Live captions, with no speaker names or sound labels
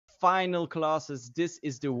final classes. This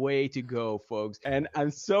is the way to go, folks. And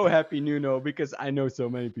I'm so happy, Nuno, because I know so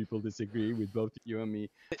many people disagree with both you and me.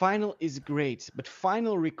 Final is great, but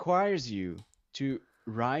final requires you to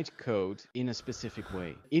write code in a specific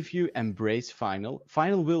way. If you embrace Final,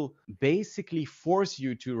 Final will basically force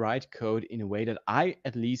you to write code in a way that I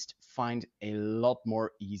at least find a lot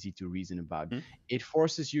more easy to reason about. It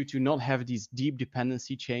forces you to not have these deep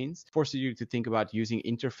dependency chains, forces you to think about using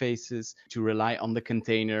interfaces, to rely on the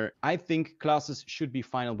container. I think classes should be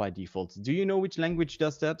final by default. Do you know which language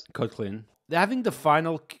does that? Kotlin. Having the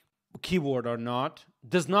final keyword or not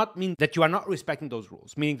does not mean that you are not respecting those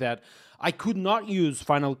rules, meaning that I could not use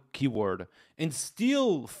final keyword and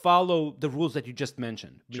still follow the rules that you just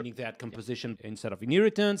mentioned, meaning that composition instead of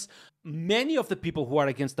inheritance. Many of the people who are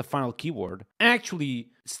against the final keyword actually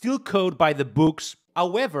still code by the books.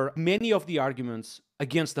 However, many of the arguments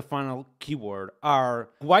against the final keyword are,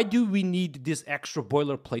 why do we need this extra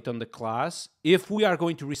boilerplate on the class if we are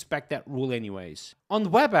going to respect that rule anyways? On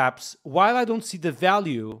web apps, while I don't see the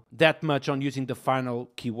value that much on using the final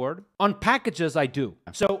keyword, on packages I do.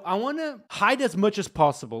 So I want to hide as much as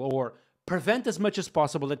possible or prevent as much as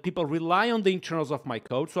possible that people rely on the internals of my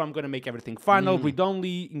code. So I'm going to make everything final,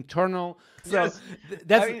 read-only, internal. So Yes.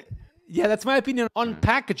 that's... Yeah, that's my opinion. On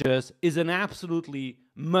packages is an absolutely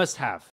must-have.